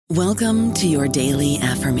Welcome to your daily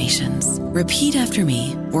affirmations. Repeat after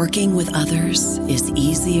me. Working with others is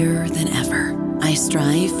easier than ever. I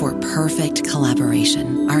strive for perfect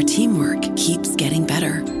collaboration. Our teamwork keeps getting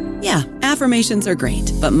better. Yeah, affirmations are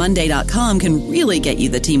great, but Monday.com can really get you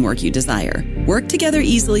the teamwork you desire. Work together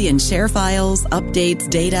easily and share files, updates,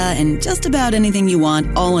 data, and just about anything you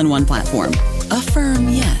want all in one platform. Affirm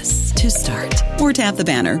yes to start, or tap the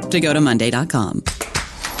banner to go to Monday.com.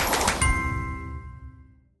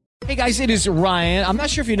 Hey guys, it is Ryan. I'm not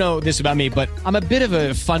sure if you know this about me, but I'm a bit of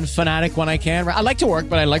a fun fanatic when I can. I like to work,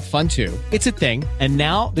 but I like fun too. It's a thing. And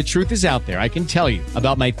now the truth is out there. I can tell you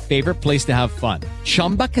about my favorite place to have fun.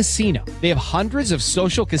 Chumba Casino. They have hundreds of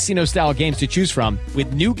social casino style games to choose from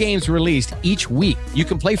with new games released each week. You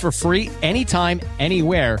can play for free anytime,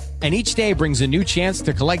 anywhere. And each day brings a new chance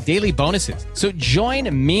to collect daily bonuses. So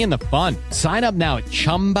join me in the fun. Sign up now at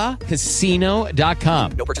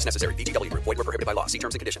ChumbaCasino.com. No purchase necessary. VGW. Void where prohibited by law. See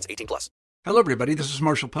terms and conditions. 18+. Hello, everybody. This is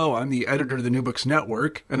Marshall Poe. I'm the editor of the New Books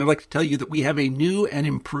Network, and I'd like to tell you that we have a new and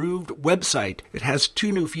improved website. It has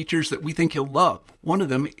two new features that we think you'll love. One of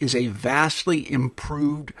them is a vastly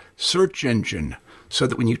improved search engine, so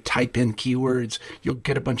that when you type in keywords, you'll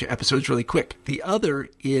get a bunch of episodes really quick. The other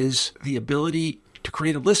is the ability to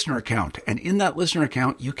create a listener account. And in that listener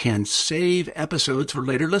account, you can save episodes for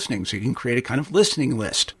later listening. So you can create a kind of listening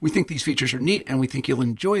list. We think these features are neat and we think you'll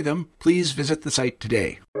enjoy them. Please visit the site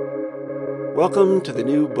today. Welcome to the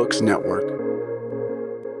New Books Network.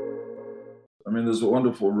 I mean, there's a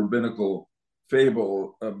wonderful rabbinical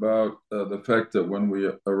fable about the fact that when we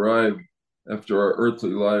arrive after our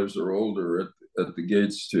earthly lives are older at the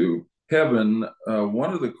gates to heaven,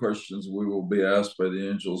 one of the questions we will be asked by the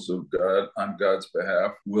angels of God on God's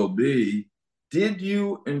behalf will be, did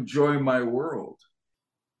you enjoy my world?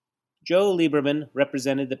 Joe Lieberman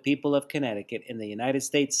represented the people of Connecticut in the United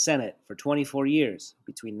States Senate for 24 years,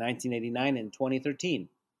 between 1989 and 2013.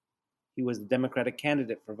 He was the Democratic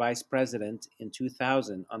candidate for vice president in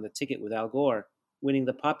 2000 on the ticket with Al Gore, winning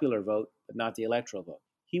the popular vote, but not the electoral vote.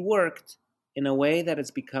 He worked in a way that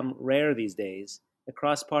has become rare these days,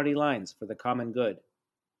 across party lines for the common good,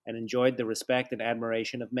 and enjoyed the respect and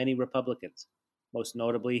admiration of many Republicans, most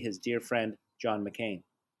notably his dear friend John McCain.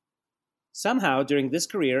 Somehow, during this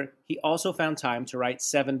career, he also found time to write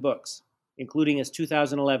 7 books, including his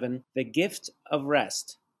 2011 The Gift of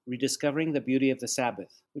Rest, Rediscovering the Beauty of the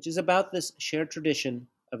Sabbath, which is about this shared tradition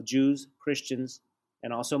of Jews, Christians,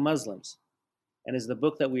 and also Muslims, and is the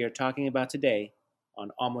book that we are talking about today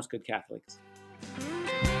on Almost Good Catholics.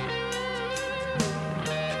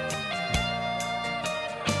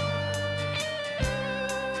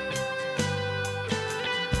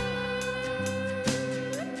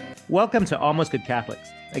 Welcome to Almost Good Catholics,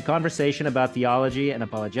 a conversation about theology and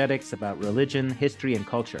apologetics, about religion, history, and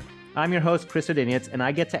culture. I'm your host, Chris Odinietz, and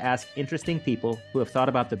I get to ask interesting people who have thought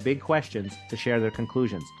about the big questions to share their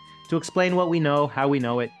conclusions, to explain what we know, how we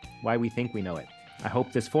know it, why we think we know it. I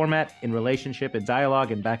hope this format, in relationship and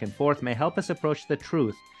dialogue and back and forth, may help us approach the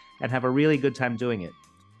truth and have a really good time doing it.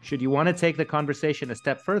 Should you want to take the conversation a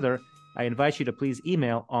step further, I invite you to please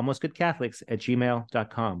email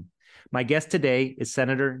almostgoodcatholics@gmail.com. My guest today is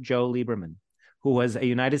Senator Joe Lieberman, who was a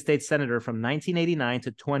United States Senator from 1989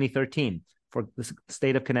 to 2013 for the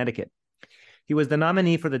state of Connecticut. He was the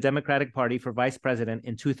nominee for the Democratic Party for vice president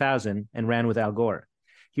in 2000 and ran with Al Gore.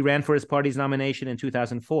 He ran for his party's nomination in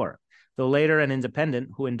 2004. Though later an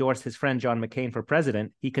independent who endorsed his friend John McCain for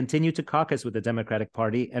president, he continued to caucus with the Democratic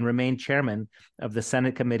Party and remained chairman of the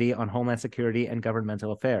Senate Committee on Homeland Security and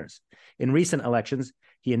Governmental Affairs. In recent elections,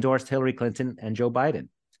 he endorsed Hillary Clinton and Joe Biden.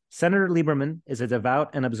 Senator Lieberman is a devout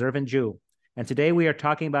and observant Jew, and today we are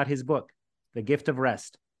talking about his book, The Gift of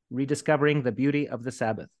Rest, Rediscovering the Beauty of the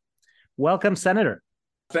Sabbath. Welcome, Senator.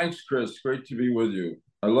 Thanks, Chris. Great to be with you.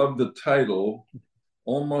 I love the title,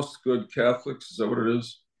 Almost Good Catholics. Is that what it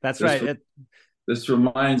is? That's right. This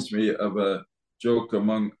reminds me of a joke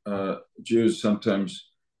among Jews. Sometimes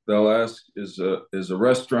they'll ask, is a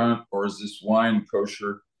restaurant or is this wine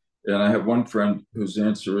kosher? And I have one friend whose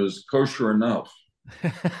answer is kosher enough.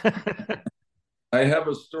 I have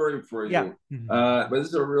a story for you, Yeah. But this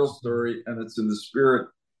is a real story, and it's in the spirit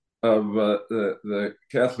of the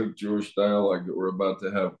Catholic Jewish dialogue that we're about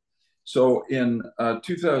to have. So in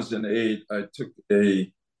 2008, I took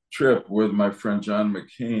a trip with my friend John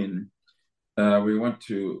McCain. We went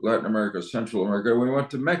to Latin America, Central America. We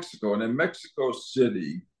went to Mexico, and in Mexico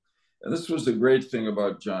City, and this was the great thing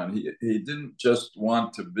about John, he didn't just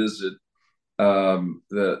want to visit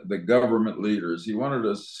the government leaders. He wanted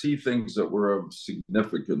to see things that were of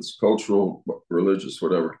significance, cultural, religious,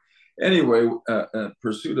 whatever. Anyway, in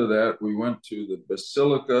pursuit of that, we went to the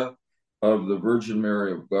Basilica of the Virgin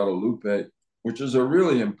Mary of Guadalupe, which is a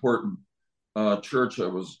really important church, I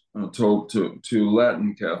was told, to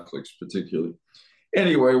Latin Catholics particularly.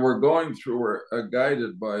 Anyway, we're going through, we're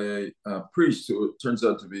guided by a priest who turns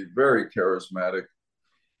out to be very charismatic.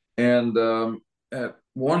 And at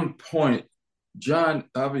one point, John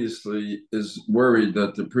obviously is worried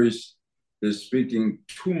that the priest is speaking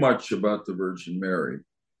too much about the Virgin Mary,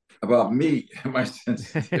 about me and my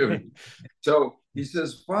sensitivity. So he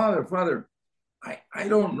says, Father, I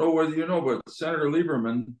don't know whether you know, but Senator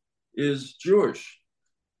Lieberman is Jewish.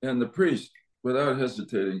 And the priest, without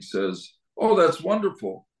hesitating, says, oh, that's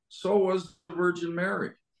wonderful. So was the Virgin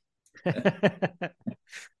Mary.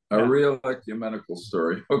 A real ecumenical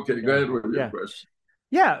story. Okay, go ahead with your question.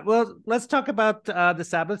 Yeah, well, let's talk about the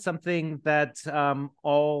Sabbath, something that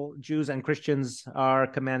all Jews and Christians are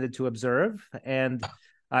commanded to observe. And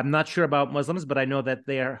I'm not sure about Muslims, but I know that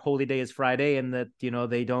their holy day is Friday, and that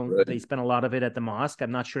they spend a lot of it at the mosque.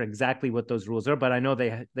 I'm not sure exactly what those rules are, but I know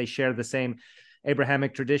they share the same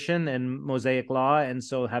Abrahamic tradition and Mosaic law, and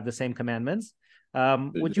so have the same commandments.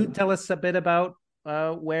 Would you tell us a bit about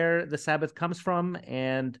where the Sabbath comes from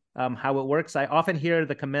and how it works? I often hear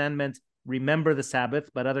the commandment, remember the Sabbath,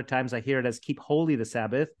 but other times I hear it as keep holy the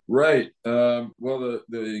Sabbath. Right. Well,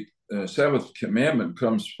 the Sabbath commandment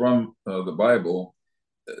comes from the Bible.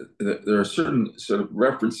 There are certain sort of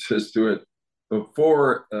references to it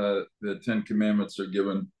before the Ten Commandments are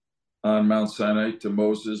given on Mount Sinai to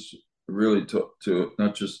Moses, really to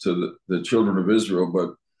not just to the children of Israel,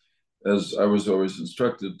 but as I was always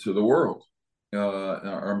instructed, to the world.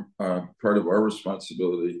 Part of our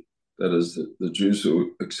responsibility, that is the Jews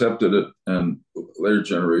who accepted it and later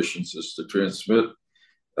generations, is to transmit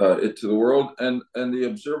it to the world. And the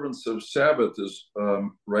observance of Sabbath is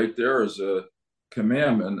right there as a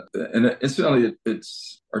commandment. And incidentally,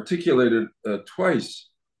 it's articulated twice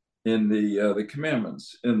in the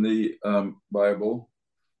commandments in the Bible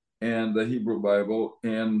and the Hebrew Bible.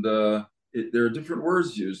 And there are different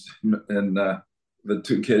words used in the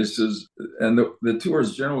two cases. And the two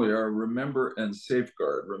words generally are remember and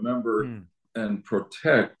safeguard, remember and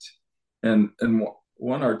protect. And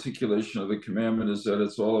one articulation of the commandment is that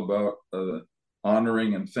it's all about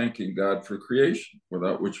honoring and thanking God for creation,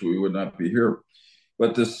 without which we would not be here.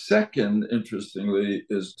 But the second, interestingly,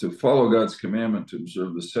 is to follow God's commandment to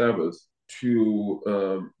observe the Sabbath,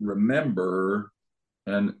 to remember,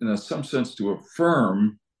 and in some sense to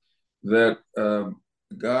affirm that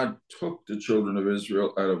God took the children of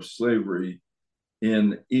Israel out of slavery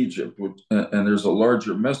in Egypt. And there's a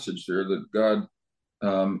larger message there that God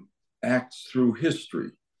acts through history.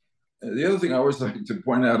 The other thing I always like to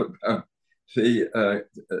point out about the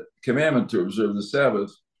commandment to observe the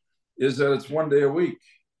Sabbath is that it's one day a week.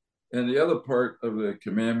 And the other part of the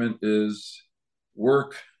commandment is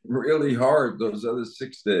work really hard those other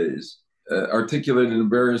 6 days, articulated in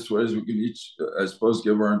various ways. We can each, I suppose,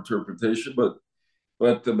 give our interpretation, but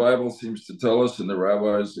the Bible seems to tell us, and the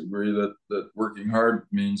rabbis agree, that working hard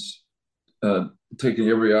means taking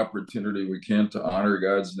every opportunity we can to honor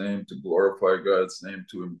God's name, to glorify God's name,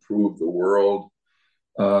 to improve the world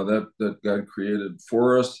that God created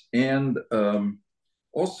for us. And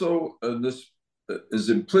also, this is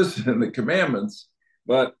implicit in the commandments,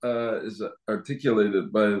 but is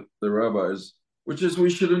articulated by the rabbis, which is we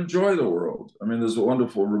should enjoy the world. I mean, there's a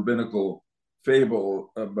wonderful rabbinical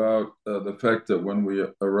fable about the fact that when we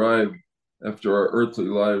arrive after our earthly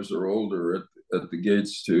lives are older at the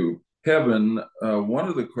gates to heaven, one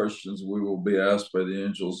of the questions we will be asked by the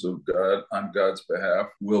angels of God on God's behalf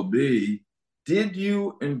will be, did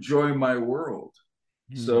you enjoy my world?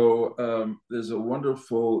 So there's a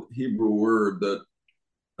wonderful Hebrew word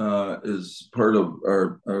that is part of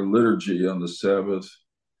our liturgy on the Sabbath,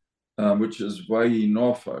 which is vayi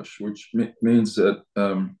nophash, which means that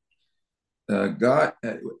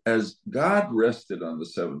as God rested on the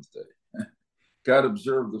seventh day, God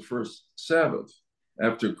observed the first Sabbath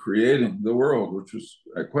after creating the world, which was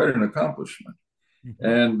quite an accomplishment.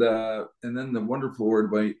 And then the wonderful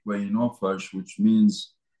word vayi nophash, which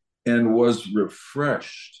means and was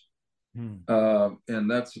refreshed.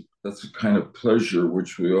 And that's a kind of pleasure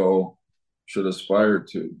which we all should aspire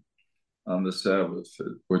to on the Sabbath,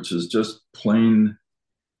 which is just plain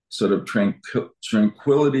sort of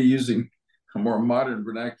tranquility, using a more modern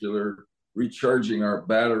vernacular, recharging our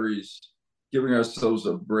batteries, giving ourselves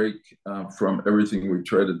a break from everything we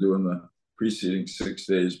try to do in the preceding 6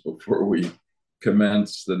 days before we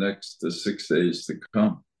commence the next 6 days to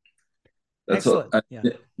come. That's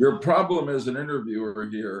your problem as an interviewer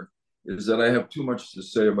here is that I have too much to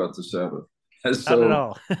say about the Sabbath. So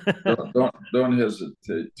not at all. don't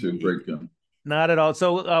hesitate to break in. Not at all.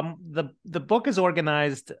 So the book is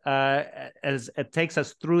organized as it takes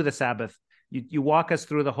us through the Sabbath. You walk us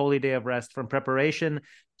through the holy day of rest from preparation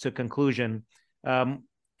to conclusion.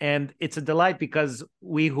 And it's a delight because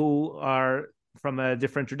we who are from a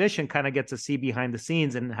different tradition kind of get to see behind the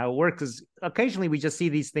scenes and how it works. Because occasionally we just see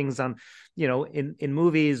these things on, in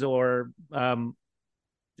movies or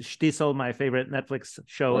Shtisel, my favorite Netflix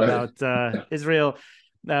show about Israel.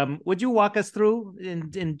 Would you walk us through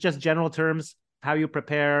in just general terms how you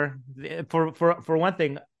prepare? For one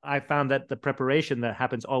thing, I found that the preparation that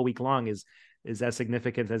happens all week long is as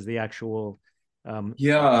significant as the actual.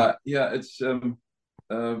 It's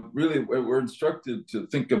really we're instructed to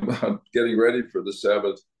think about getting ready for the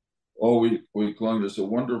Sabbath all week long. There's a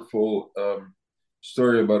wonderful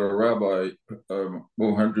story about a rabbi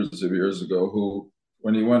hundreds of years ago who,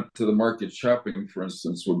 when he went to the market shopping, for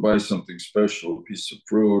instance, would buy something special, a piece of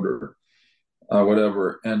fruit or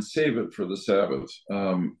whatever, and save it for the Sabbath.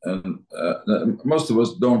 And most of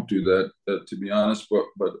us don't do that, to be honest,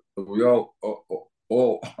 but we all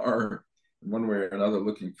are, in one way or another,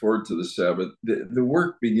 looking forward to the Sabbath. The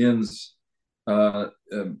work begins in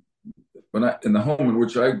the home in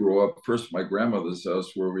which I grew up. First, my grandmother's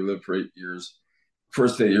house, where we lived for 8 years,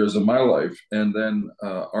 first 8 years of my life, and then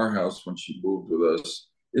our house when she moved with us.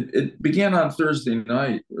 It began on Thursday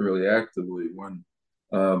night, really actively, when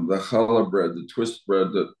the challah bread, the twist bread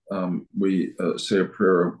that we say a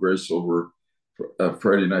prayer of grace over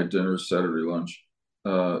Friday night dinner, Saturday lunch,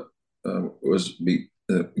 was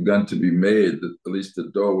begun to be made. At least the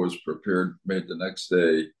dough was prepared, made the next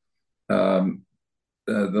day. A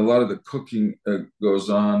lot of the cooking goes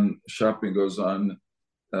on, shopping goes on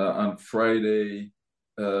Friday.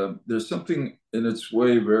 There's something in its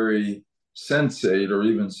way very sensate or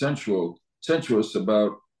even sensuous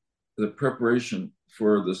about the preparation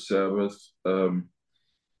for the Sabbath.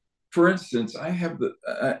 For instance, I have the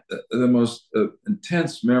most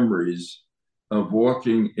intense memories of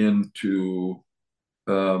walking into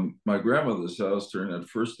my grandmother's house during that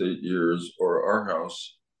first 8 years, or our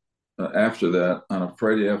house after that, on a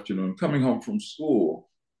Friday afternoon, coming home from school,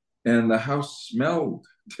 and the house smelled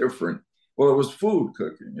different. Well, it was food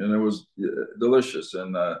cooking, and it was delicious.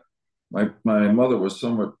 And my mother was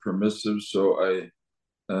somewhat permissive, so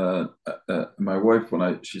my wife,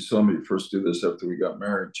 when she saw me first do this after we got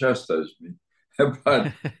married, chastised me.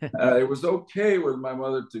 But it was okay with my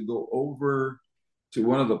mother to go over to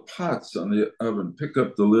one of the pots on the oven, pick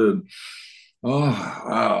up the lid. Oh,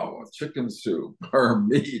 wow, chicken soup or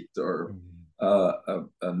meat or a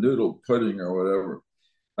noodle pudding or whatever.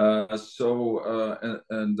 One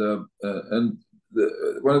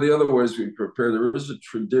of the other ways we prepare, there is a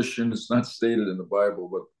tradition, it's not stated in the Bible,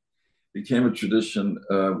 but became a tradition,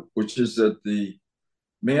 which is that the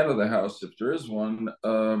man of the house, if there is one,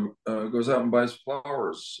 goes out and buys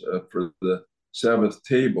flowers for the Sabbath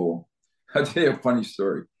table. I'll tell you a funny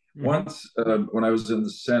story. Mm-hmm. Once, when I was in the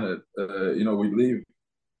Senate, we'd leave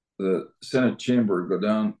the Senate chamber, go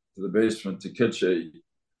down to the basement to catch a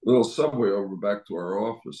little subway over back to our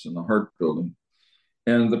office in the Hart building.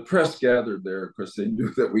 And the press gathered there because they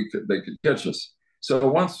knew that they could catch us. So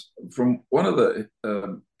once, from one of the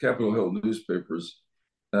Capitol Hill newspapers,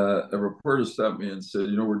 a reporter stopped me and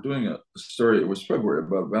said, we're doing a story, it was February,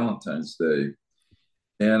 about Valentine's Day.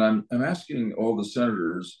 And I'm asking all the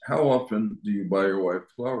senators, how often do you buy your wife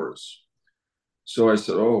flowers? So I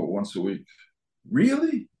said, oh, once a week.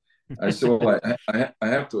 Really? I said, well, I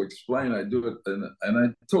have to explain. I do it. And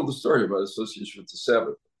I told the story about association with the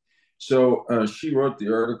Sabbath. So she wrote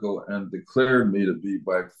the article and declared me to be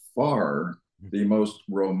by far the most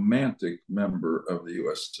romantic member of the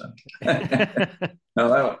U.S. Senate.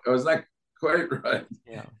 Now, I was not quite right,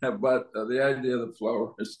 but the idea of the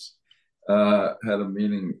flowers had a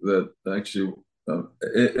meaning that actually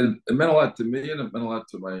it meant a lot to me, and it meant a lot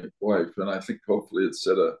to my wife. And I think hopefully it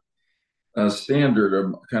set a standard,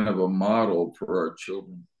 or kind of a model for our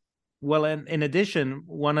children. Well, and in addition,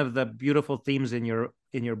 one of the beautiful themes in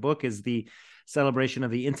your book is the celebration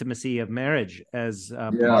of the intimacy of marriage as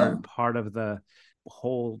part of the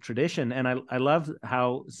whole tradition. And I love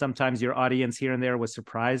how sometimes your audience here and there was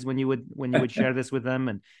surprised when you would share this with them.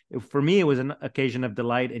 And for me, it was an occasion of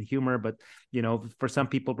delight and humor, but for some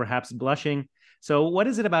people perhaps blushing. So what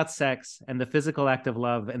is it about sex and the physical act of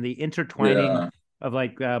love and the intertwining of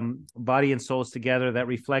body and souls together that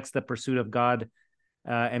reflects the pursuit of God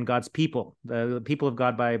and God's people, the people of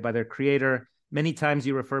God by their creator? Many times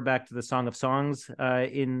you refer back to the Song of Songs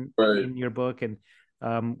in your book, and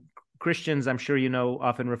Christians, I'm sure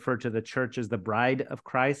often refer to the church as the bride of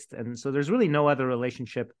Christ. And so there's really no other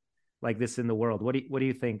relationship like this in the world. What do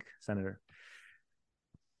you think, Senator?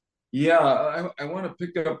 Yeah, I want to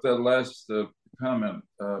pick up that last comment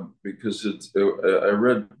because I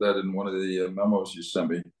read that in one of the memos you sent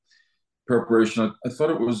me. Preparation. I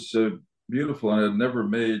thought it was beautiful, and I had never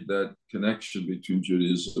made that connection between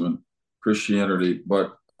Judaism and Christianity.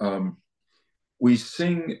 But we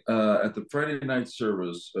sing at the Friday night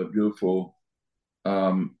service a beautiful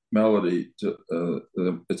melody.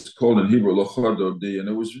 It's called in Hebrew "Lochododi," and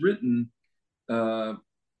it was written uh,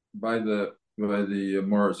 by the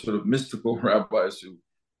more sort of mystical rabbis who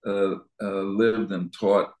lived and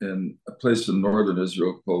taught in a place in northern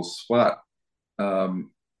Israel called Sfat.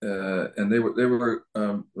 And they were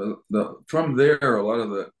from there. A lot of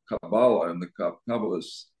the Kabbalah and the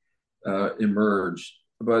Kabbalists emerged,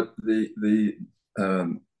 but the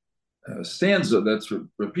stanza that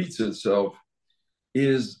repeats itself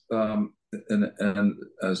is and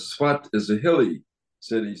Sfat is a hilly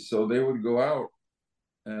city, so they would go out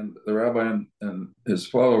and the rabbi and his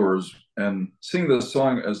followers and sing the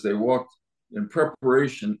song as they walked in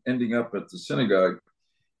preparation, ending up at the synagogue.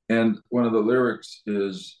 And one of the lyrics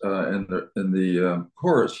is in the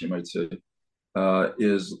chorus, you might say,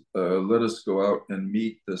 is "Let us go out and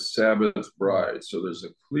meet the Sabbath bride." So there's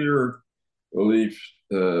a clear belief,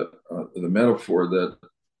 the metaphor that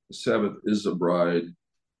the Sabbath is a bride,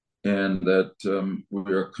 and that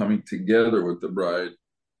we are coming together with the bride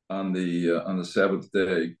on the Sabbath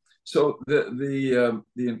day. So the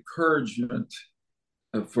encouragement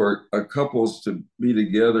for couples to be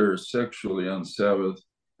together sexually on Sabbath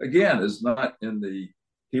again is not in the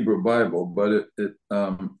Hebrew Bible, but it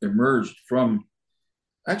emerged from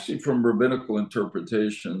actually from rabbinical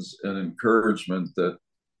interpretations and encouragement that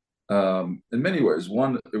in many ways,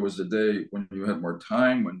 one, it was a day when you had more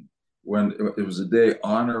time, when it was a day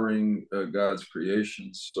honoring God's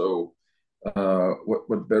creation. So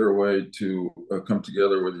what better way to come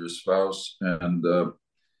together with your spouse and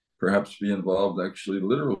perhaps be involved actually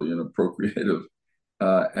literally in a procreative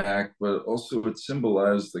act, but also it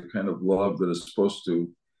symbolized the kind of love that is supposed to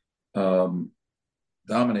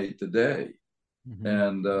dominate the day. Mm-hmm.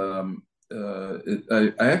 And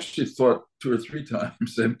I actually thought 2 or 3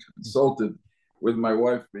 times and consulted with my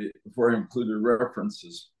wife before I included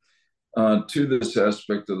references to this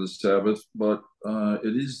aspect of the Sabbath, but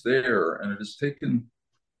it is there and it is taken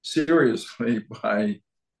seriously by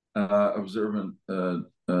observant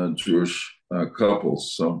Jewish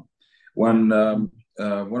couples. So when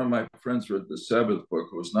one of my friends read the Sabbath book,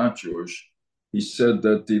 who was not Jewish, he said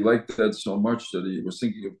that he liked that so much that he was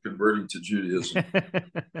thinking of converting to Judaism.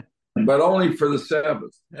 But only for the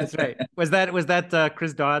Sabbath. That's right. Was that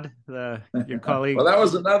Chris Dodd, your colleague? Well, that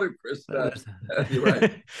was another Chris Dodd. You're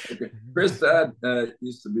right. Okay. Chris Dodd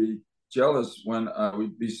used to be jealous when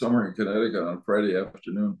we'd be somewhere in Connecticut on Friday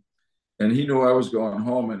afternoon, and he knew I was going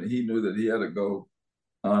home, and he knew that he had to go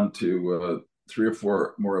on to 3 or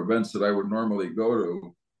 4 more events that I would normally go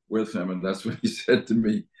to with him, and that's what he said to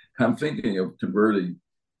me. I'm thinking of converting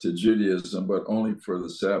to Judaism, but only for the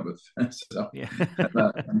Sabbath. So yeah.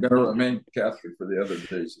 I'm going to remain Catholic for the other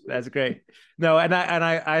days. That's great. No, and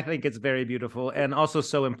I think it's very beautiful, and also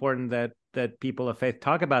so important that people of faith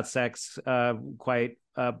talk about sex quite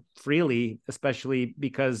freely, especially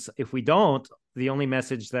because if we don't, the only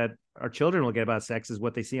message that our children will get about sex is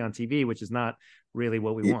what they see on TV, which is not really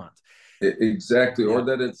what we want. Exactly, yeah. Or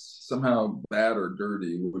that it's somehow bad or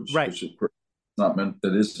dirty, which is not meant.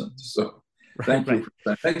 That isn't. So. Thank you.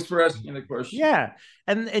 Thanks for asking the question. Yeah.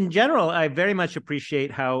 And in general, I very much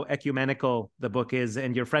appreciate how ecumenical the book is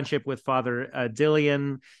and your friendship with Father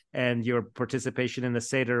Dillian and your participation in the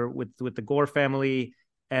Seder with the Gore family.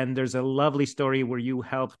 And there's a lovely story where you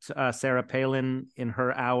helped Sarah Palin in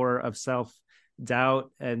her hour of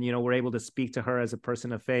self-doubt and, were able to speak to her as a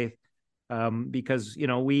person of faith because,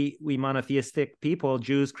 we monotheistic people,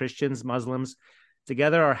 Jews, Christians, Muslims,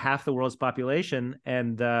 together are half the world's population.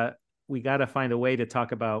 And we got to find a way to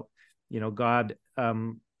talk about, God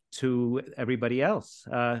to everybody else.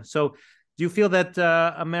 So do you feel that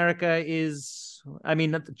America is,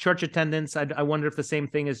 church attendance, I wonder if the same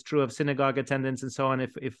thing is true of synagogue attendance and so on,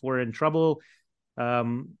 if we're in trouble,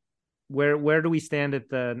 where do we stand at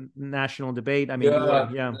the national debate?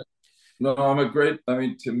 No,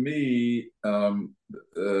 to me,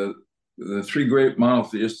 the 3 great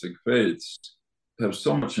monotheistic faiths have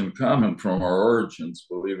so much in common from our origins.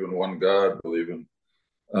 Believe in one God, believe in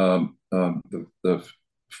the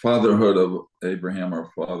fatherhood of Abraham,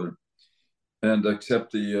 our father, and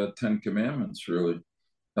accept the 10 Commandments, really.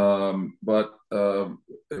 But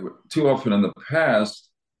too often in the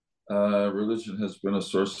past, religion has been a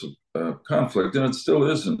source of conflict, and it still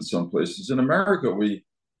is in some places. In America, we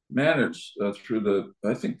managed through the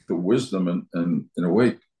wisdom and in a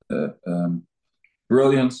way,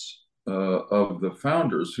 brilliance of the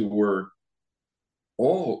founders, who were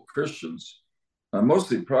all Christians,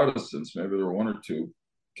 mostly Protestants. Maybe there were one or two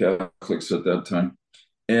Catholics at that time,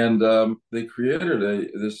 and they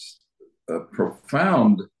created this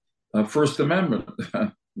profound First Amendment.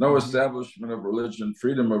 No establishment of religion,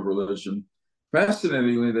 freedom of religion.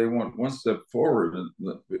 Fascinatingly, they went one step forward, and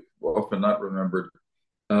often not remembered.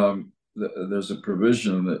 There's a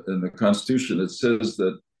provision in the Constitution that says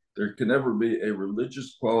that there can never be a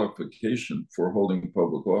religious qualification for holding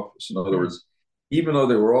public office. In other words, even though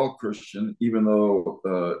they were all Christian, even though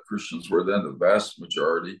Christians were then the vast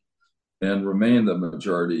majority and remain the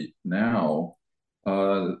majority now,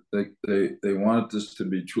 they wanted this to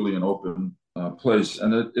be truly an open place,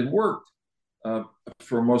 and it worked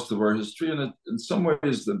for most of our history. And in some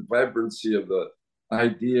ways, the vibrancy of the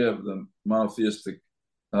idea of the monotheistic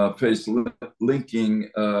faith linking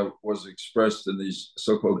was expressed in these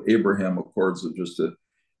so-called Abraham Accords of just a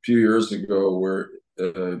few years ago, where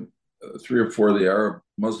 3 or 4 of the Arab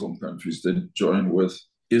Muslim countries did join with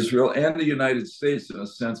Israel and the United States, in a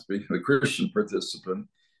sense, being the Christian participant,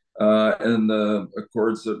 and the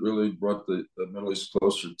accords that really brought the Middle East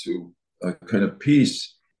closer to a kind of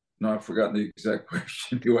peace. No, I've forgotten the exact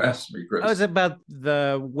question you asked me, Chris. Oh, it's about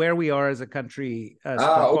where we are as a country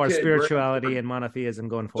for spirituality and monotheism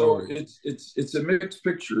going forward. So it's a mixed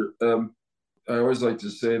picture. I always like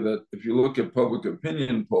to say that if you look at public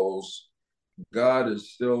opinion polls, God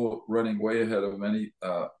is still running way ahead of any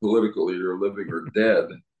political leader, living or dead.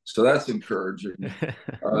 So that's encouraging.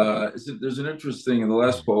 There's an interesting, in the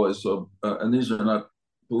last poll I saw, and these are not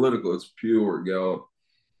political, it's Pew or Gallup.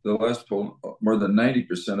 The last poll, more than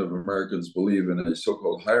 90% of Americans believe in a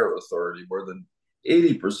so-called higher authority. More than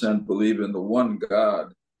 80% believe in the one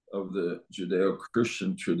God of the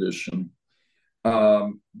Judeo-Christian tradition.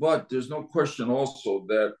 But there's no question also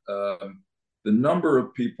that the number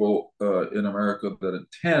of people in America that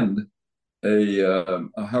attend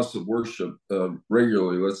a house of worship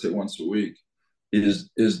regularly, let's say once a week,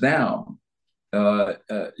 is down.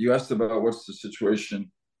 You asked about what's the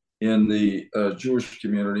situation in the Jewish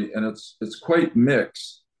community, and it's quite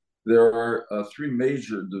mixed. There are 3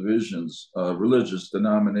 major divisions, religious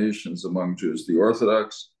denominations among Jews: the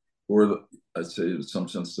Orthodox, who are, I'd say, in some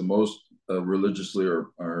sense, the most religiously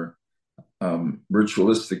or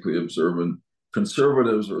ritualistically observant.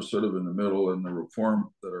 Conservatives are sort of in the middle, and the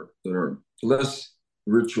Reform that are less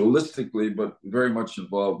ritualistically, but very much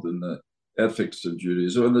involved in the ethics of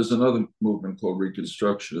Judaism. And there's another movement called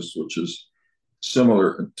Reconstructionists, which is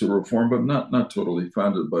similar to Reform, but not totally,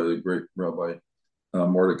 founded by the great Rabbi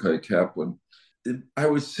Mordecai Kaplan. I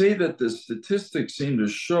would say that the statistics seem to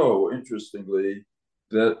show, interestingly,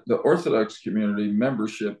 that the Orthodox community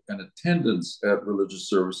membership and attendance at religious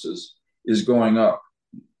services is going up.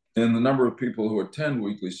 And the number of people who attend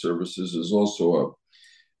weekly services is also up.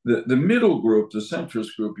 The middle group, the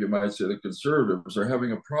centrist group, you might say, the conservatives, are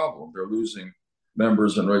having a problem. They're losing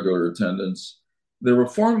members and regular attendance. The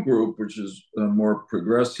Reform group, which is more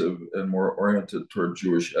progressive and more oriented toward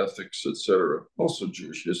Jewish ethics, etc., also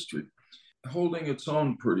Jewish history, holding its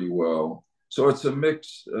own pretty well. So it's a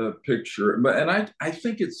mixed picture. And I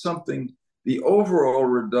think it's something, the overall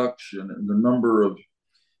reduction in the number of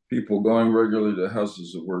people going regularly to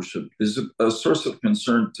houses of worship is a source of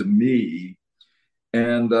concern to me.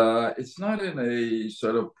 And it's not in a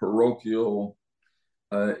sort of parochial,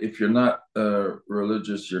 if you're not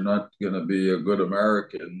religious, you're not going to be a good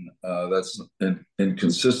American. That's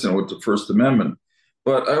inconsistent with the First Amendment.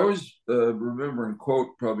 But I always remember and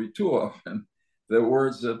quote, probably too often, the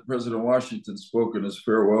words that President Washington spoke in his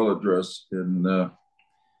farewell address in, I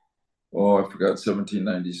forgot,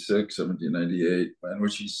 1796, 1798, in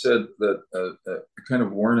which he said that a kind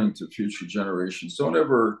of warning to future generations: don't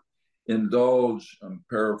ever indulge, I'm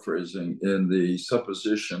paraphrasing, in the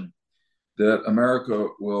supposition that America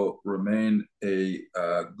will remain a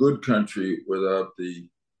good country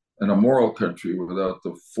and a moral country without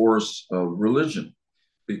the force of religion,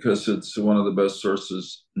 because it's one of the best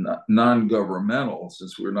sources, non-governmental,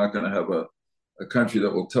 since we're not going to have a country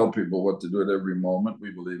that will tell people what to do at every moment. We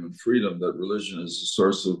believe in freedom, that religion is a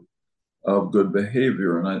source of good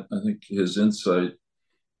behavior. And I think his insight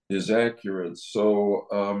is accurate. So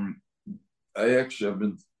I've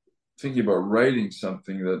been thinking about writing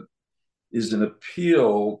something that is an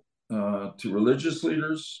appeal to religious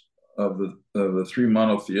leaders of the 3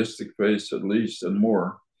 monotheistic faiths, at least, and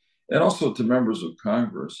more, and also to members of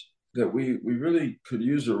Congress, that we really could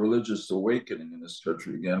use a religious awakening in this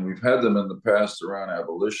country again. We've had them in the past around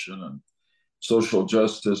abolition and social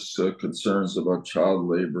justice concerns about child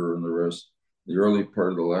labor and the rest. the early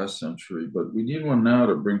part of the last century. But we need one now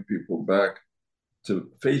to bring people back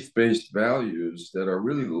to faith-based values that are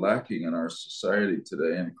really lacking in our society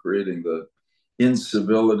today and creating the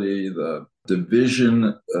incivility, the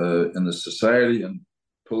division in the society and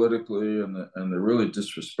politically, and the really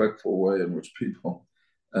disrespectful way in which people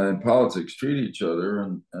in politics treat each other,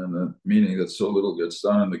 and the meaning that so little gets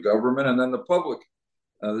done in the government, and then the public,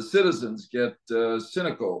 the citizens get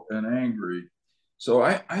cynical and angry. So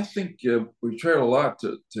I think we've tried a lot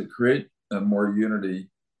to create more unity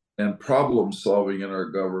and problem solving in our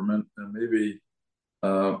government, and maybe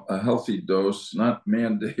a healthy dose, not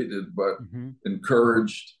mandated, but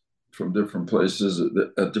encouraged from different places,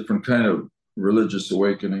 a different kind of religious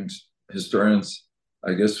awakenings. Historians,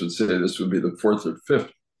 I guess, would say this would be the fourth or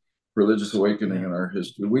fifth religious awakening in our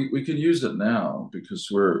history. We can use it now because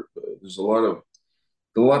there's a lot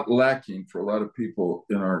lacking for a lot of people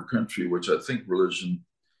in our country, which I think religion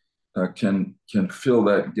can fill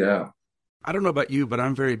that gap. I don't know about you, but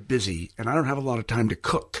I'm very busy and I don't have a lot of time to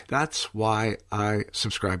cook. That's why I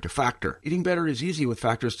subscribe to Factor. Eating better is easy with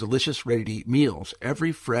Factor's delicious, ready-to-eat meals.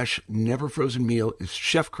 Every fresh, never frozen meal is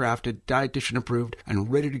chef-crafted, dietitian approved,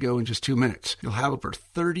 and ready to go in just 2 minutes. You'll have over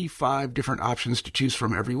 35 different options to choose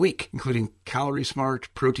from every week, including Calorie Smart,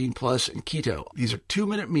 Protein Plus, and Keto. These are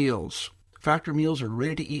 2-minute meals. Factor meals are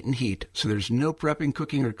ready to eat and heat, so there's no prepping,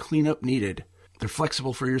 cooking, or cleanup needed. They're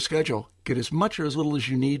flexible for your schedule. Get as much or as little as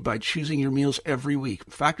you need by choosing your meals every week.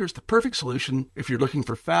 Factor's the perfect solution if you're looking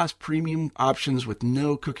for fast, premium options with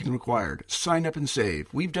no cooking required. Sign up and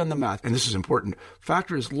save. We've done the math, and this is important.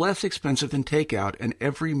 Factor is less expensive than takeout, and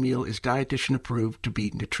every meal is dietitian approved to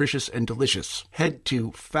be nutritious and delicious. Head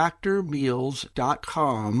to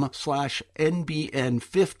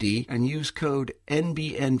factormeals.com/NBN50 and use code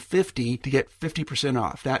NBN50 to get 50%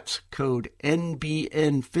 off. That's code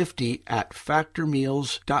NBN50 at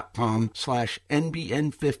factormeals.com/NBN50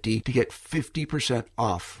 to get 50%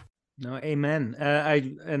 off. No, amen.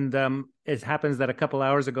 It happens that a couple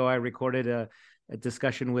hours ago, I recorded a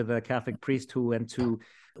discussion with a Catholic priest who went to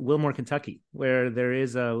Wilmore, Kentucky, where there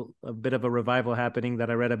is a bit of a revival happening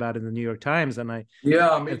that I read about in the New York Times. And me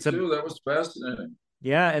too. That was fascinating.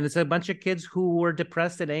 Yeah, and it's a bunch of kids who were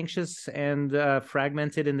depressed and anxious and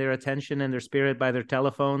fragmented in their attention and their spirit by their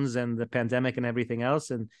telephones and the pandemic and everything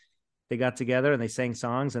else. And they got together and they sang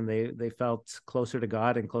songs and they felt closer to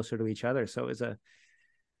God and closer to each other. So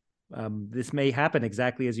this may happen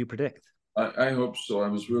exactly as you predict. I hope so. I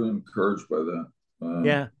was really encouraged by that.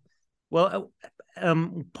 Yeah. Well,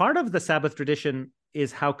 part of the Sabbath tradition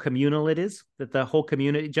is how communal it is, that the whole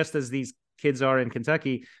community, just as these kids are in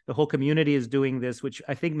Kentucky, the whole community is doing this, which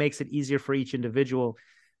I think makes it easier for each individual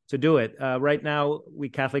to do it. Right now, we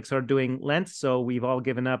Catholics are doing Lent, so we've all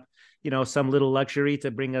given up some little luxury to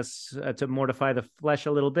bring us to mortify the flesh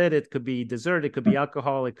a little bit. It could be dessert, it could be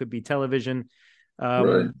alcohol, it could be television.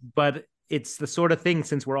 Right. But it's the sort of thing,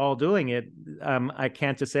 since we're all doing it, I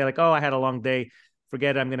can't just say like, oh, I had a long day,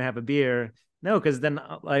 forget it, I'm going to have a beer. No, because then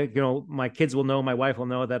my kids will know, my wife will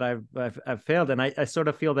know that I've failed. And I sort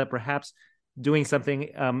of feel that perhaps doing something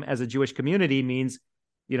as a Jewish community means,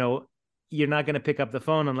 you're not going to pick up the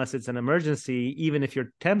phone unless it's an emergency, even if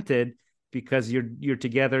you're tempted, because you're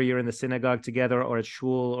together, you're in the synagogue together or at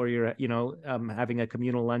shul, or you're having a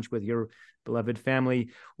communal lunch with your beloved family.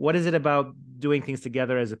 What is it about doing things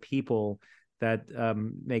together as a people that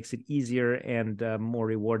makes it easier and more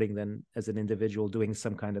rewarding than as an individual doing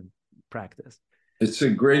some kind of practice? It's a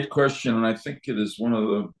great question, and I think it is one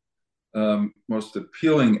of the most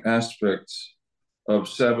appealing aspects of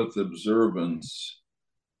Sabbath observance,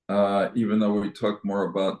 even though we talk more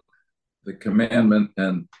about the commandment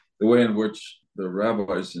and the way in which the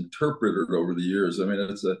rabbis interpreted it over the years. I mean,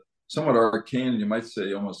 it's a somewhat arcane, you might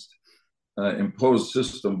say, almost imposed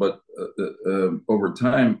system, but over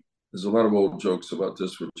time, there's a lot of old jokes about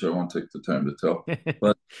this, which I won't take the time to tell.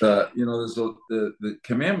 But, there's the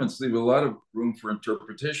commandments leave a lot of room for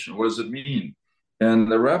interpretation. What does it mean?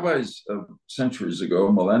 And the rabbis of centuries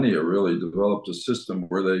ago, millennia really, developed a system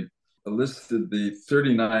where they listed the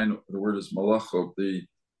 39, the word is malachot, the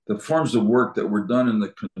forms of work that were done in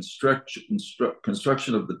the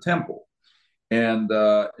construction of the temple and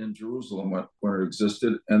in Jerusalem when it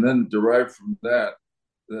existed, and then derived from that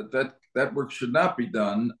work should not be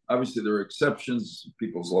done. Obviously, there are exceptions;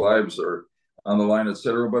 people's lives are on the line,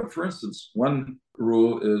 etc. But for instance, one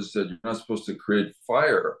rule is that you're not supposed to create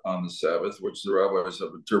fire on the Sabbath, which the rabbis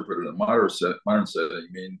have interpreted in modern setting.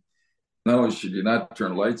 Mean not only should you not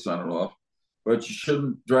turn lights on and off, but you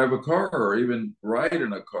shouldn't drive a car or even ride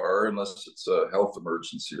in a car unless it's a health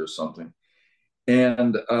emergency or something.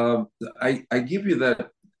 And I give you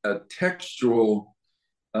that textual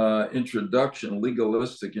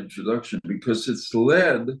legalistic introduction, because it's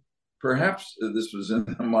led, perhaps this was in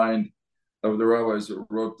the mind of the rabbis that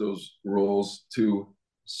wrote those rules, to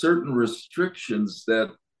certain restrictions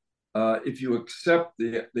that if you accept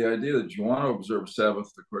the idea that you want to observe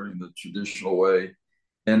Sabbath according to the traditional way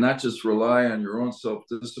and not just rely on your own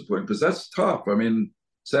self-discipline, because that's tough. I mean,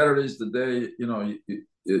 Saturday's the day,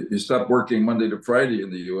 you stop working Monday to Friday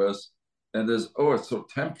in the US, and it's so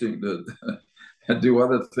tempting to do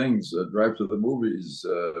other things, drive to the movies,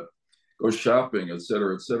 go shopping, et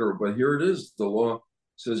cetera, et cetera. But here it is. The law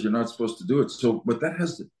says you're not supposed to do it. So, but that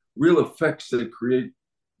has real effects that create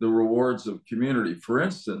the rewards of community. For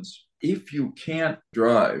instance, if you can't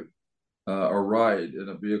drive or ride in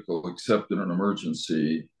a vehicle except in an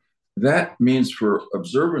emergency, that means for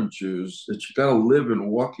observant Jews that you got to live in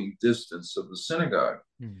walking distance of the synagogue.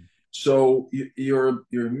 Mm. So you're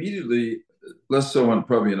immediately, less so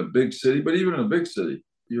probably in a big city, but even in a big city,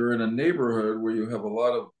 you're in a neighborhood where you have a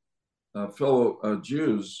lot of fellow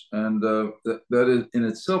Jews, and that in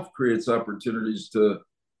itself creates opportunities to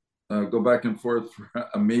go back and forth for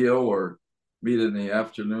a meal or meet in the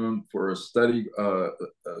afternoon for a study, a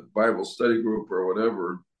Bible study group or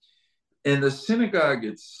whatever. And the synagogue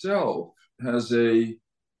itself has a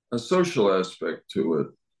social aspect to it.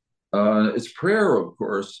 It's prayer, of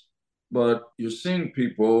course, but you're seeing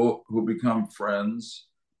people who become friends.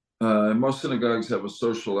 Most synagogues have a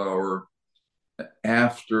social hour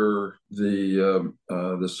after the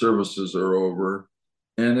services are over,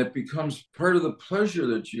 and it becomes part of the pleasure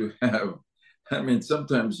that you have. I mean,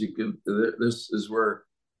 sometimes this is where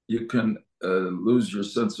you can lose your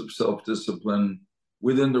sense of self-discipline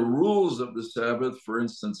within the rules of the Sabbath. For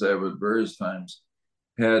instance, I have at various times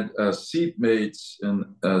had seatmates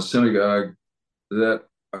in synagogue that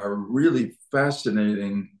are really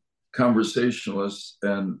fascinating conversationalists,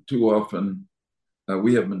 and too often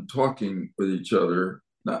we have been talking with each other,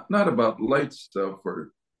 not about light stuff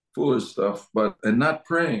or foolish stuff, and not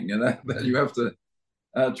praying, and that you have to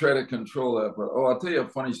try to control that. But I'll tell you a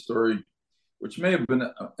funny story, which may have been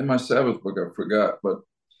in my Sabbath book, I forgot, but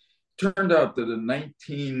it turned out that in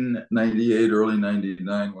 1998, early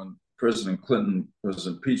 99, when President Clinton was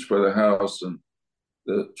impeached by the House and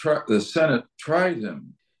the Senate tried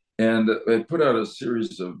him, and they put out a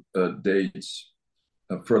series of dates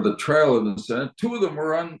for the trial of the Senate. Two of them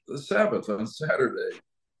were on the Sabbath, on Saturday.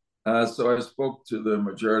 So I spoke to the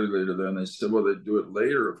majority leader then. They said, well, they'd do it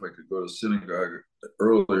later if I could go to synagogue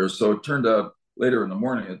earlier. So it turned out later in the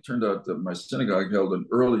morning, it turned out that my synagogue held an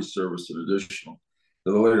early service, an additional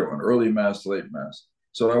to the later one, early Mass, late Mass.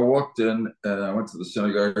 So I walked in and I went to the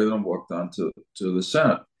synagogue and then walked on to the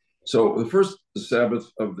Senate. So the first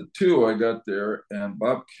Sabbath of the two, I got there, and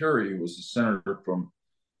Bob Kerrey, who was a senator from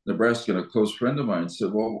Nebraska and a close friend of mine,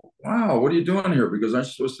 said, well, wow, what are you doing here? Because aren't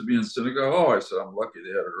you supposed to be in synagogue? Oh, I said, I'm lucky they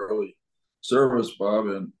had an early service, Bob.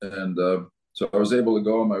 And so I was able to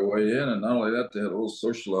go on my way in. And not only that, they had a little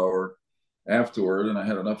social hour afterward, and I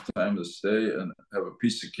had enough time to stay and have a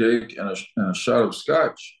piece of cake and a shot of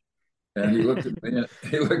scotch. And he looked at me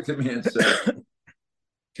and said,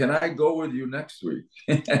 can I go with you next week?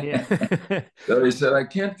 So he said, I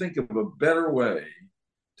can't think of a better way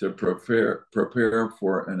to prepare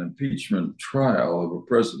for an impeachment trial of a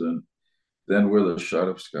president than with a shot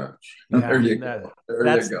of scotch. Yeah, there you go.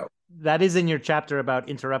 There you go. That is in your chapter about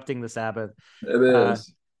interrupting the Sabbath. It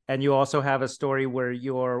is. And you also have a story where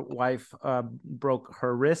your wife broke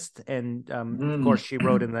her wrist, and of course she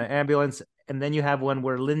rode in the ambulance. And then you have one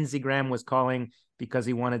where Lindsey Graham was calling because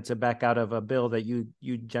he wanted to back out of a bill that you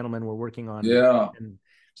gentlemen were working on. Yeah.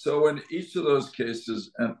 So in each of those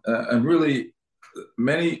cases, and really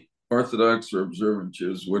many Orthodox or observant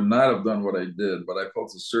Jews would not have done what I did, but I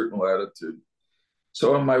felt a certain latitude.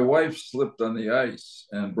 So when my wife slipped on the ice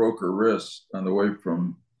and broke her wrist on the way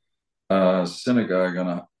from synagogue on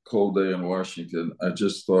a cold day in Washington, I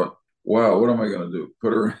just thought, wow, what am I going to do?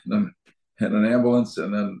 Put her in an ambulance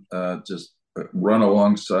and then just run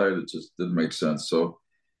alongside? It just didn't make sense. So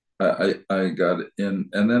I got in.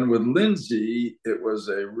 And then with Lindsay, it was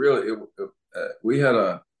we had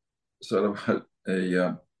a sort of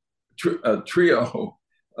a trio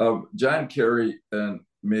of John Kerry and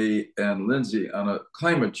me and Lindsay on a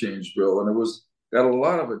climate change bill. And it got a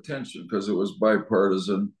lot of attention because it was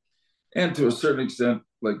bipartisan. And to a certain extent,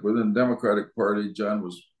 like within the Democratic Party,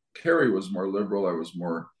 Kerry was more liberal. I was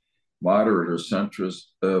more moderate or centrist.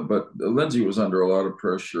 But Lindsay was under a lot of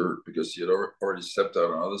pressure because he had already stepped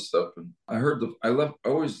out on other stuff. And I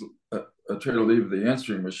always try to leave the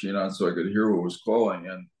answering machine on so I could hear who was calling.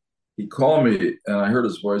 And he called me and I heard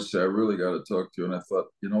his voice say, I really got to talk to you. And I thought,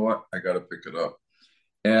 you know what? I got to pick it up.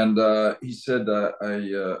 And he said,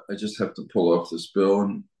 I just have to pull off this bill.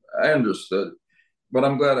 And I understood, but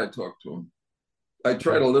I'm glad I talked to him. I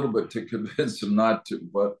tried a little bit to convince him not to,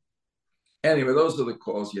 but anyway, those are the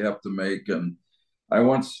calls you have to make. And I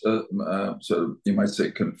once, sort of, you might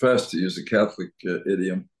say, confessed, to use a Catholic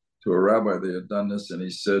idiom, to a rabbi. They had done this, and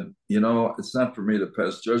he said, it's not for me to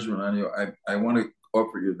pass judgment on you. I want to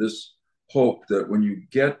offer you this hope that when you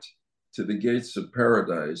get to the gates of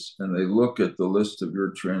paradise and they look at the list of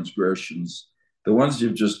your transgressions, the ones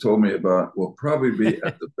you've just told me about will probably be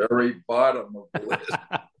at the very bottom of the list.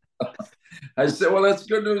 I said, well, that's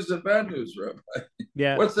good news and bad news, Rabbi.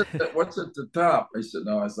 Yeah. What's at the top? I said,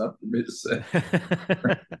 no, it's not for me to say.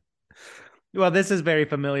 Well, this is very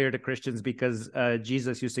familiar to Christians because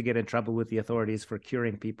Jesus used to get in trouble with the authorities for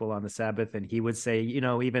curing people on the Sabbath. And he would say,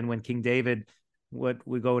 even when King David would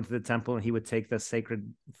go into the temple and he would take the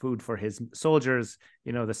sacred food for his soldiers,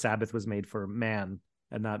 the Sabbath was made for man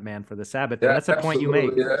and not man for the Sabbath. And that's a point you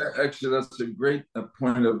make. Actually, that's a great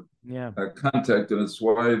point of contact. And it's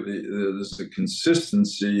why there's a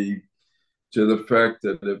consistency to the fact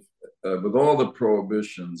that if with all the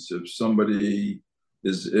prohibitions, if somebody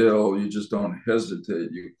is ill, you just don't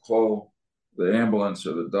hesitate. You call the ambulance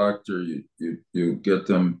or the doctor. You get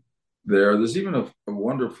them there. There's even a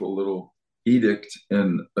wonderful little edict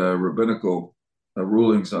in rabbinical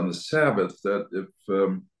rulings on the Sabbath that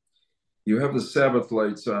if you have the Sabbath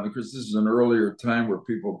lights on, because this is an earlier time where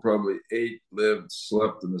people probably ate, lived,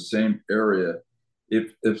 slept in the same area.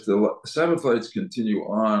 If the Sabbath lights continue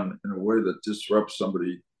on in a way that disrupts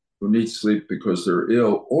somebody who needs sleep because they're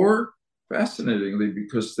ill, or fascinatingly,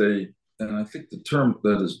 because and I think the term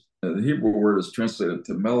that is, the Hebrew word is translated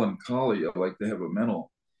to melancholia, like they have a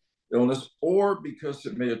mental illness, or because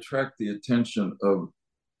it may attract the attention of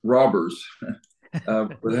robbers,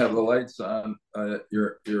 but have the lights on,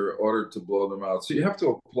 you're ordered to blow them out. So you have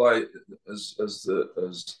to apply, as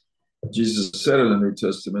Jesus said in the New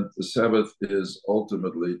Testament, the Sabbath is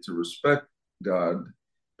ultimately to respect God,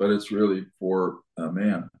 but it's really for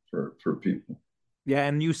man, for people. Yeah,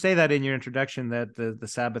 and you say that in your introduction that the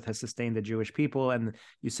Sabbath has sustained the Jewish people, and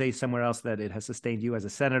you say somewhere else that it has sustained you as a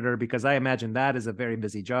senator, because I imagine that is a very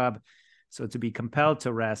busy job. So to be compelled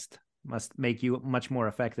to rest must make you much more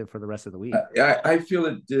effective for the rest of the week. I feel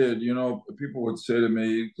it did. People would say to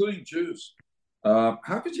me, including Jews,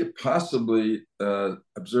 how could you possibly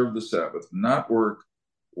observe the Sabbath, not work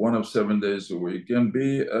one of 7 days a week, and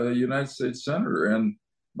be a United States senator? And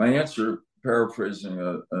my answer, paraphrasing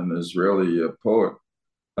an Israeli poet,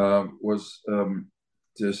 was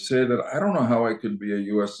to say that I don't know how I could be a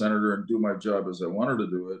U.S. senator and do my job as I wanted to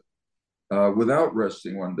do it without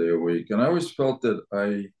resting 1 day a week. And I always felt that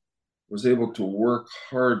I was able to work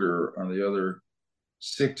harder on the other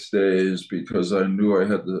 6 days because I knew I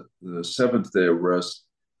had the seventh day of rest,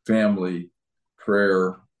 family,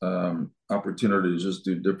 prayer, opportunity to just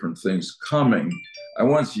do different things coming. I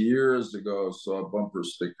once, years ago, saw a bumper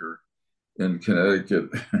sticker in Connecticut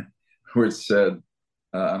which said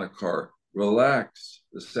on a car, relax,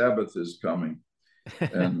 the Sabbath is coming.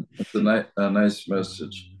 And it's a nice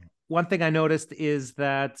message. One thing I noticed is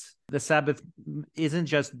that the Sabbath isn't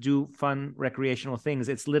just do fun recreational things.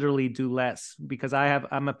 It's literally do less, because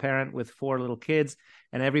I'm a parent with 4 little kids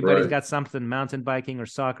and everybody's got something, mountain biking or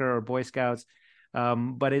soccer or Boy Scouts.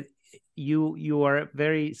 But you are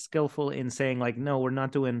very skillful in saying, like, no, we're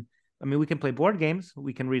not doing, we can play board games.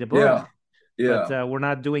 We can read a book. Yeah. But we're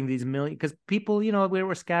not doing these million, because people,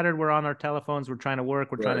 we're scattered. We're on our telephones. We're trying to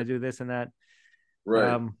work. We're trying to do this and that.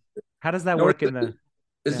 Right. How does that work in the...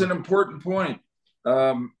 It's an important point.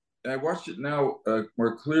 I watch it now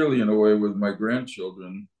more clearly in a way with my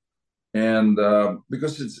grandchildren. And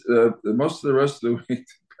because it's most of the rest of the week,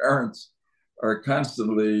 parents are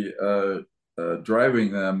constantly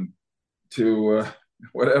driving them to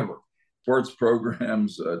whatever, sports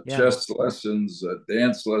programs, chess lessons,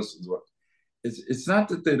 dance lessons. It's not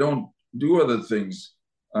that they don't do other things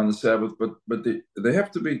on the Sabbath, but they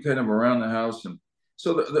have to be kind of around the house. And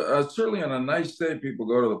so certainly on a nice day, people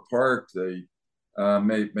go to the park. They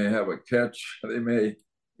may have a catch. They may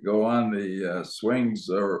go on the swings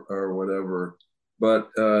or whatever. But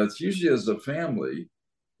it's usually as a family.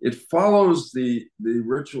 It follows the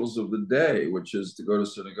rituals of the day, which is to go to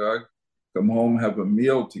synagogue, come home, have a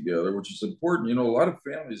meal together, which is important. A lot of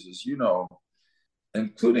families, as you know,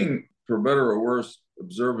 including, for better or worse,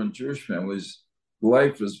 observant Jewish families,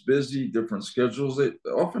 life is busy, different schedules. They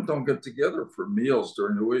often don't get together for meals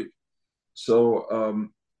during the week. So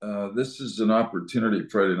this is an opportunity,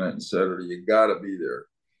 Friday night and Saturday. You got to be there.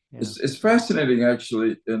 Yeah. It's fascinating,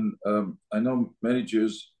 actually. And I know many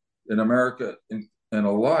Jews in America and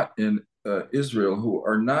a lot in Israel who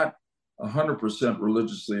are not 100%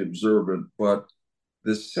 religiously observant, but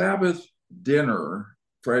the Sabbath dinner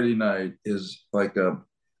Friday night is like a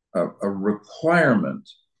requirement.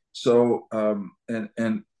 So,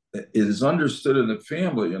 and it is understood in the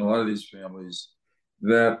family, in a lot of these families,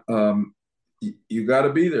 that you got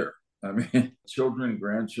to be there. I mean, children,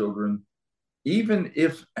 grandchildren, even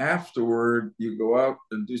if afterward you go out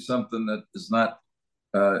and do something that is not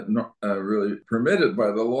really permitted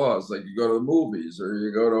by the laws, like you go to the movies or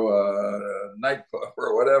you go to a nightclub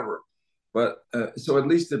or whatever. But so at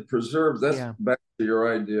least it preserves. That's back to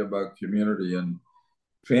your idea about community and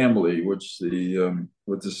family, which the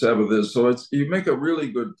what the Sabbath is. So it's you make a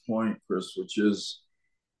really good point, Chris, which is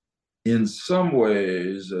in some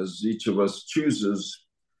ways, as each of us chooses,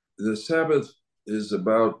 the Sabbath is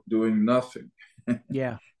about doing nothing.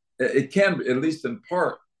 Yeah. It can be, at least in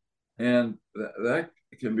part. And that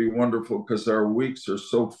can be wonderful because our weeks are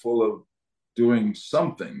so full of doing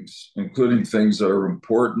some things, including things that are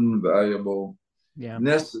important, valuable,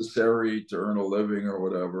 necessary to earn a living or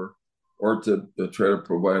whatever, or to try to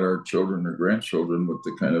provide our children or grandchildren with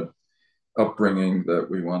the kind of upbringing that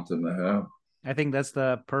we want them to have. I think that's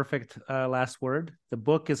the perfect last word. The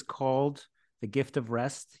book is called The Gift of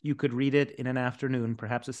Rest. You could read it in an afternoon,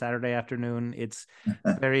 perhaps a Saturday afternoon. It's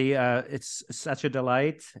very, it's such a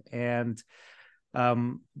delight. And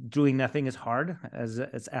doing nothing is hard, as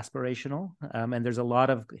it's aspirational. And there's a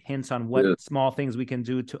lot of hints on what small things we can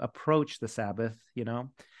do to approach the Sabbath, you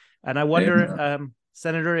know. And I wonder,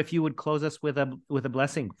 Senator, if you would close us with a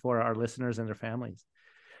blessing for our listeners and their families.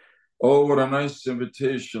 Oh, what a nice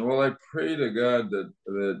invitation. Well, I pray to God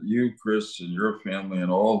that you, Chris, and your family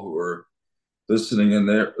and all who are listening and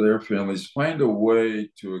their families find a way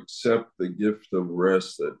to accept the gift of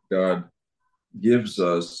rest that God gives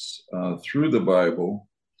us through the Bible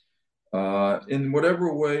in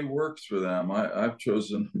whatever way works for them. I've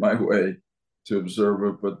chosen my way to observe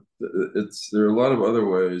it, but there are a lot of other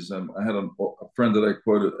ways. And I had a friend that I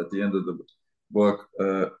quoted at the end of the book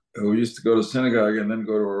who used to go to synagogue and then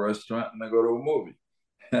go to a restaurant and then go to a movie.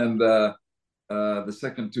 And the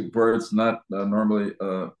second two parts not normally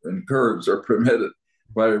encouraged or permitted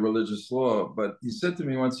by religious law. But he said to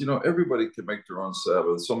me once, everybody can make their own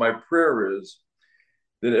Sabbath. So my prayer is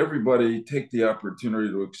that everybody take the opportunity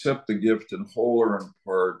to accept the gift in whole or in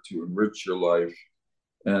part to enrich your life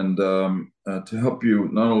and to help you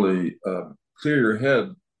not only clear your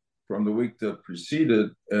head from the week that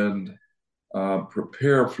preceded and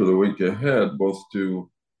prepare for the week ahead, both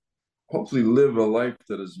to hopefully live a life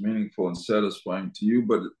that is meaningful and satisfying to you,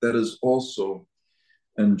 but that is also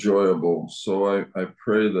enjoyable. So I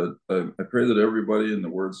pray that everybody, in the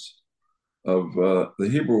words of the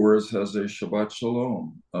Hebrew words, has a Shabbat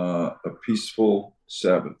Shalom, a peaceful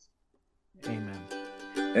Sabbath. Amen.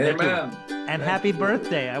 Amen. And happy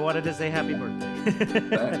birthday. I wanted to say happy birthday.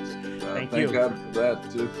 Thanks. Thank you. Thank God for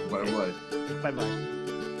that too, my wife. Bye-bye.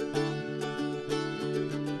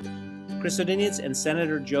 Chris Odinius and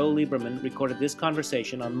Senator Joe Lieberman recorded this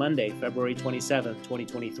conversation on Monday, February 27,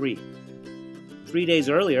 2023. 3 days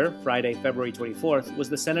earlier, Friday, February 24th, was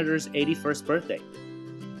the senator's 81st birthday.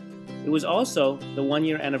 It was also the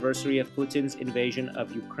one-year anniversary of Putin's invasion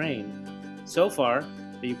of Ukraine. So far,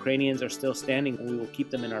 the Ukrainians are still standing, and we will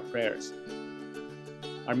keep them in our prayers.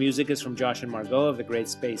 Our music is from Josh and Margot of the Great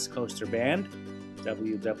Space Coaster Band,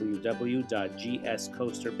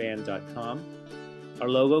 www.gscoasterband.com. Our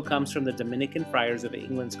logo comes from the Dominican Friars of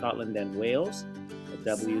England, Scotland, and Wales at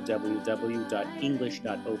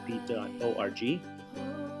www.english.op.org.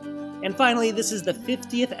 And finally, this is the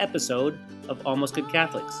 50th episode of Almost Good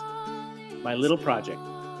Catholics, my little project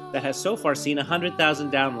that has so far seen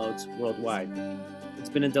 100,000 downloads worldwide. It's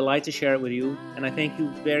been a delight to share it with you, and I thank you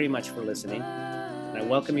very much for listening. And I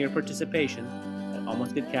welcome your participation at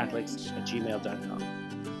almostgoodcatholics@gmail.com.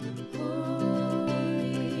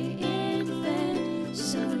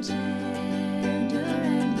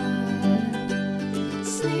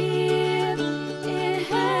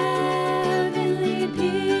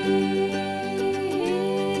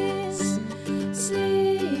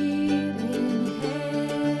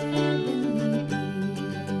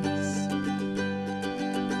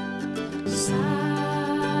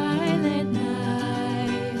 Silent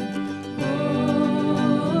night,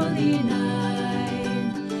 holy night.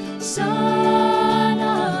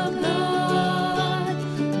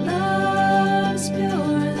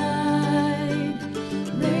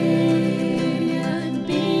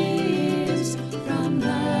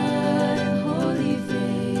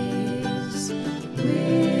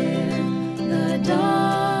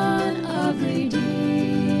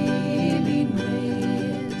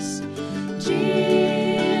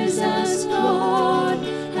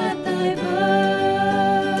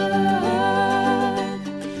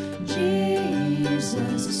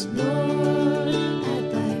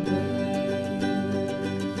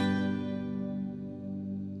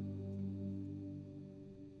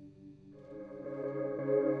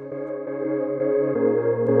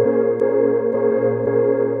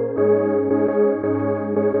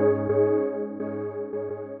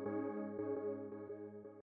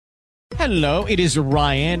 Hello, it is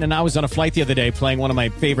Ryan, and I was on a flight the other day playing one of my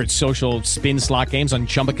favorite social spin slot games on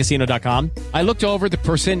ChumbaCasino.com. I looked over at the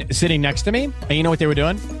person sitting next to me, and you know what they were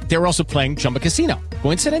doing? They were also playing Chumba Casino.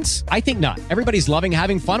 Coincidence? I think not. Everybody's loving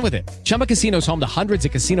having fun with it. Chumba Casino is home to hundreds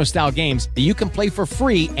of casino-style games that you can play for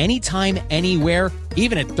free anytime, anywhere,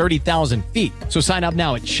 even at 30,000 feet. So sign up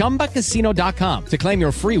now at ChumbaCasino.com to claim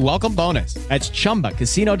your free welcome bonus. That's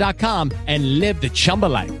ChumbaCasino.com and live the Chumba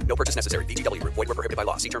life. No purchase necessary. VGW Group. Void where prohibited by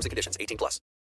law. See terms and conditions. 18+.